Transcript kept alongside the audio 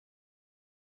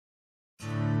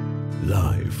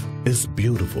Life is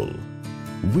beautiful.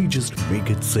 We just make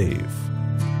it safe.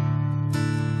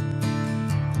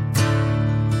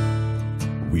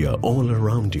 We are all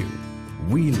around you.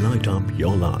 We light up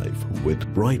your life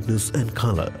with brightness and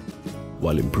color,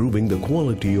 while improving the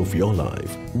quality of your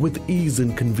life with ease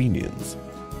and convenience,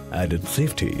 added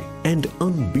safety and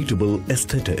unbeatable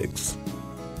aesthetics.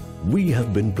 We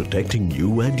have been protecting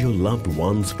you and your loved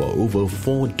ones for over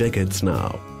 4 decades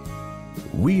now.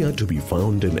 We are to be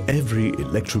found in every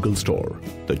electrical store,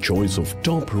 the choice of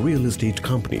top real estate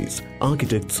companies,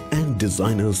 architects and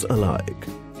designers alike.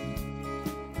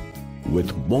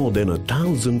 With more than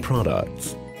 1,000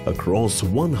 products across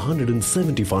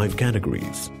 175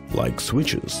 categories like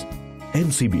switches,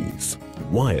 MCBs,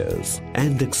 wires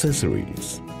and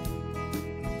accessories.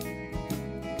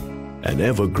 An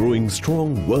ever-growing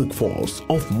strong workforce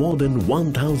of more than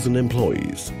 1,000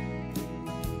 employees,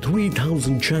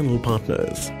 3,000 channel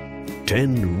partners,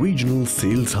 10 regional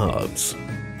sales hubs,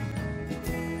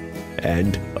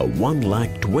 and a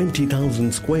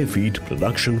 1,20,000 square feet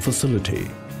production facility.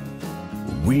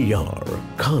 We are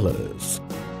Colors,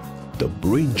 the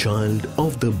brainchild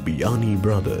of the Biyani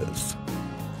brothers.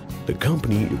 The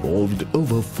company evolved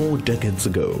over 4 decades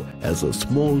ago as a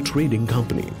small trading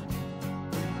company.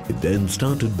 It then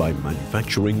started by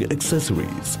manufacturing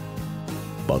accessories.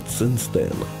 But since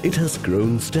then, it has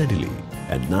grown steadily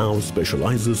and now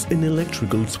specializes in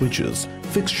electrical switches,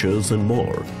 fixtures and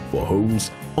more for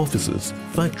homes, offices,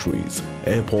 factories,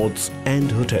 airports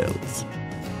and hotels.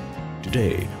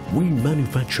 Today, we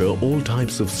manufacture all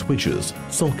types of switches,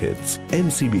 sockets,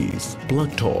 MCBs,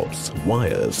 plug tops,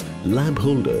 wires, lamp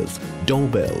holders,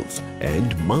 doorbells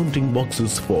and mounting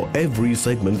boxes for every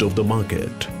segment of the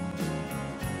market.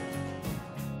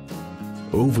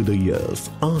 Over the years,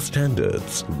 our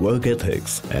standards, work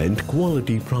ethics and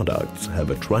quality products have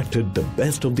attracted the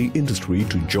best of the industry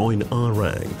to join our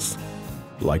ranks.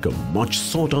 Like a much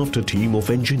sought-after team of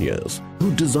engineers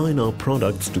who design our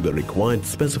products to the required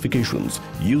specifications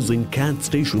using CAD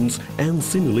stations and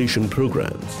simulation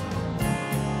programs.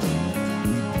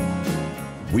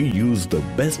 We use the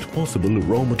best possible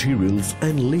raw materials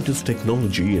and latest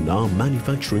technology in our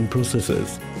manufacturing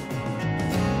processes.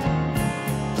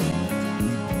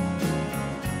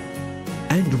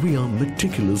 And we are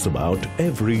meticulous about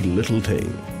every little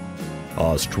thing.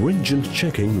 Our stringent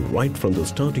checking right from the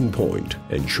starting point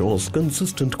ensures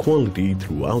consistent quality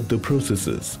throughout the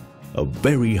processes, a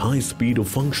very high speed of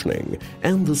functioning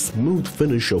and the smooth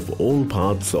finish of all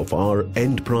parts of our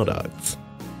end products.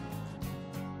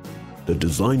 The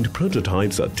designed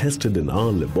prototypes are tested in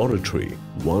our laboratory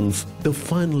once the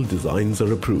final designs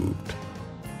are approved.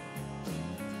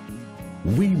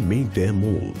 We make their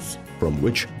molds, from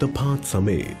which the parts are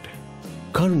made.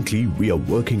 Currently, we are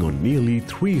working on nearly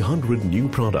 300 new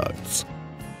products.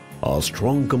 Our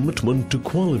strong commitment to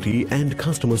quality and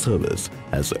customer service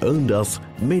has earned us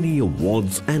many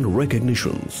awards and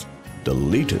recognitions. The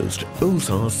latest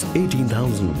OSAS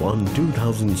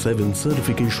 18001-2007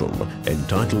 certification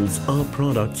entitles our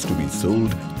products to be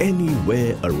sold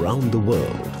anywhere around the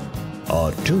world.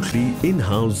 Our totally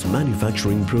in-house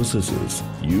manufacturing processes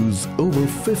use over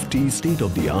 50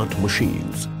 state-of-the-art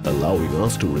machines, allowing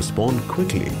us to respond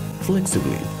quickly,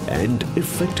 flexibly and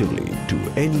effectively to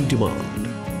any demand.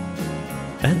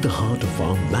 At the heart of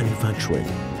our manufacturing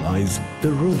lies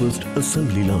the robust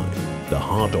assembly line. The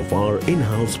heart of our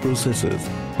in-house processes,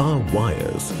 our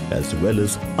wires as well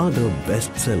as other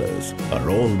best sellers are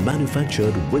all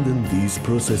manufactured within these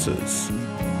processes.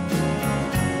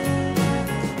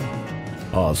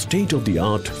 Our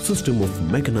state-of-the-art system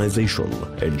of mechanization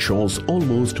ensures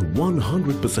almost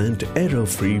 100%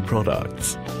 error-free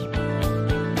products.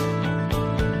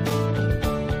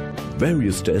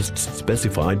 Various tests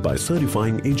specified by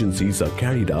certifying agencies are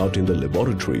carried out in the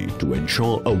laboratory to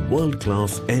ensure a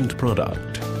world-class end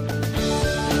product.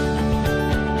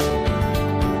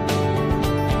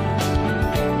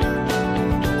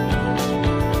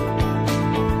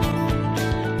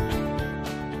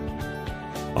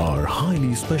 Our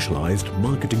highly specialized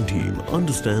marketing team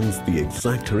understands the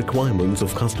exact requirements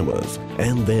of customers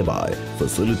and thereby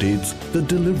facilitates the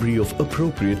delivery of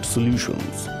appropriate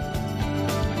solutions.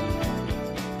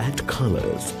 At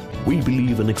Colors, we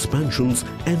believe in expansions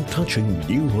and touching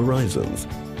new horizons.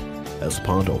 As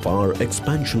part of our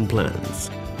expansion plans,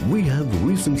 we have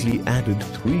recently added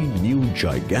 3 new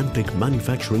gigantic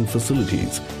manufacturing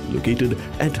facilities located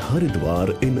at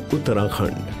Haridwar in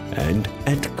Uttarakhand and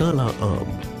at Kala Aam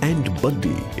and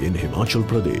Baddi in Himachal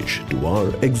Pradesh to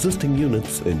our existing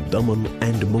units in Daman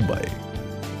and Mumbai.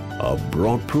 Our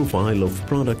broad profile of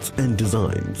products and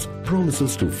designs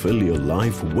promises to fill your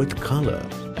life with color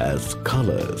as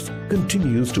Colors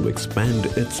continues to expand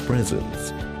its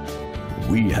presence.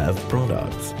 We have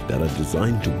products that are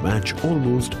designed to match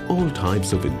almost all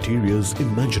types of interiors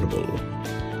imaginable.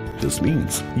 This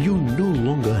means you no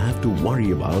longer have to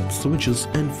worry about switches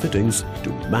and fittings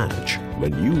to match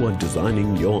when you are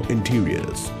designing your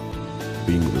interiors.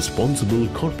 Being responsible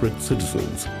corporate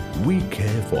citizens, we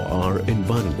care for our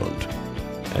environment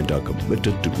and are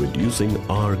committed to reducing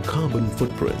our carbon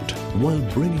footprint while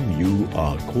bringing you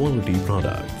our quality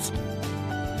products.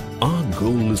 Our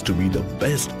goal is to be the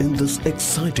best in this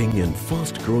exciting and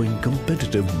fast-growing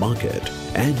competitive market,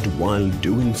 and while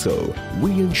doing so,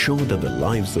 we ensure that the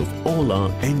lives of all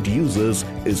our end users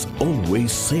is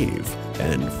always safe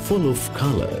and full of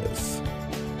colors.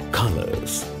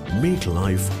 Colors make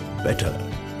life better.